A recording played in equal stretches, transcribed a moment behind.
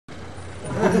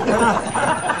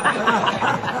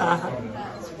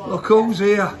who's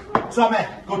here? Tommy,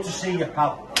 good to see you,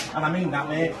 pal. And I mean that,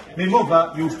 mate. My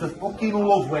mother used to fucking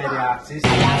love where the art is.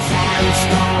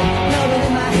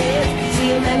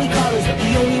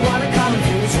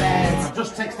 I've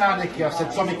just texted our Nicky, I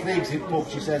said, Tommy Craig's in pub.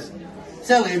 She says,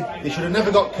 tell him they should have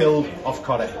never got killed off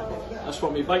Corrie. That's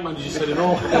what my bike manager said in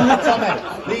all.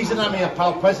 Tommy, these are me a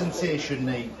pal presentation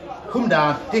night. Come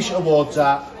down, dish awards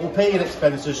out, we'll pay your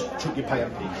expenses, chuck your pay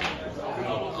and peas.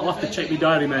 I'll have to check my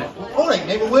diary, mate. Alright,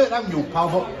 mate, we'll work around you, pal,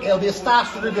 but it'll be a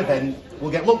star-studded event.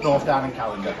 We'll get Look North down in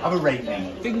calendar. Have a rate,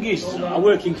 mate. Thing is, I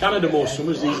work in Canada most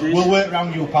summers these days. We'll work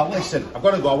around you, pal. Listen, I've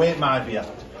got to go, I wait my beer.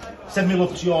 Send me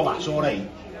love to your lass, alright?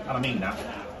 And I mean that.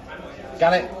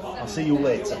 Got it? I'll see you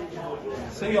later.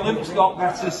 See your lips got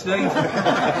better, Steve.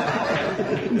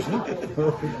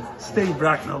 Steve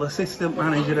Bracknell, assistant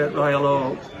manager at Royal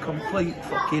Oak. Complete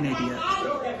fucking idiot.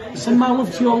 Send my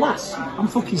love to your lass. I'm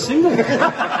fucking single.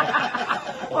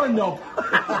 What a knob.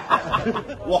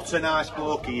 What a nice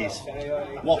bloke he is.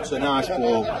 What a nice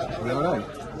bloke.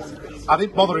 I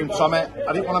didn't bother him, Tommy.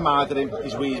 I didn't want to murder him.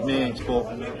 He's with his mates,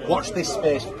 but watch this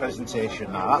space for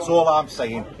presentation now. That's all I'm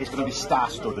saying. It's going to be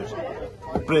star-studded.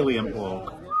 Brilliant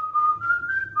bloke.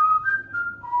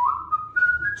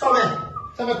 Tommy,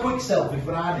 let's have a quick selfie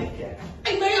for our Nicky.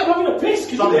 Hey, mate, I'm having a piss.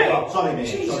 Sorry, mate.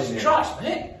 Jesus Sorry, mate. Christ,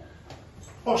 mate.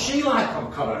 What's she like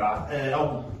on Conrad?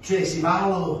 On Tracy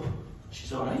Barlow?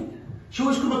 She's alright. She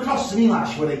always come across to me like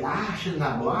she was like harsh and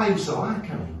that, but I used to like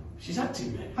her. She's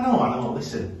acting, mate. I know,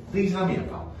 listen. The reason I'm here,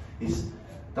 pal, is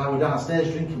that we're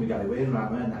downstairs drinking with Gary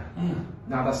Wainwright, weren't they?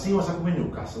 Now, I've seen what's happened with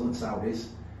Newcastle and Saudis.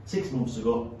 6 months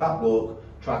ago, that bloke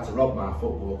tried to rob my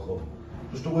football club.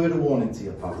 Just a word of warning to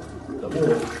you, pal. The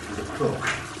bloke is a crook.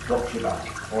 Watch your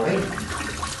back. Alright?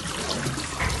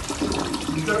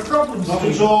 You've got a problem, Not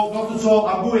at all.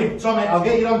 I'm going. Tommy, I'll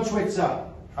get you on Twitter.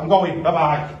 I'm going.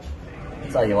 Bye-bye.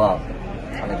 I'll tell you what,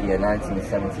 I'm going to give you a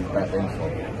 1970s best info.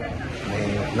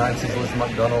 90s was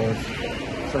McDonald's.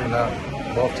 Seen that.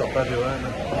 Both top heavy, weren't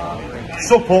they?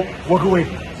 Sup up, we're going.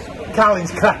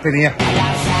 Carling's crap in here.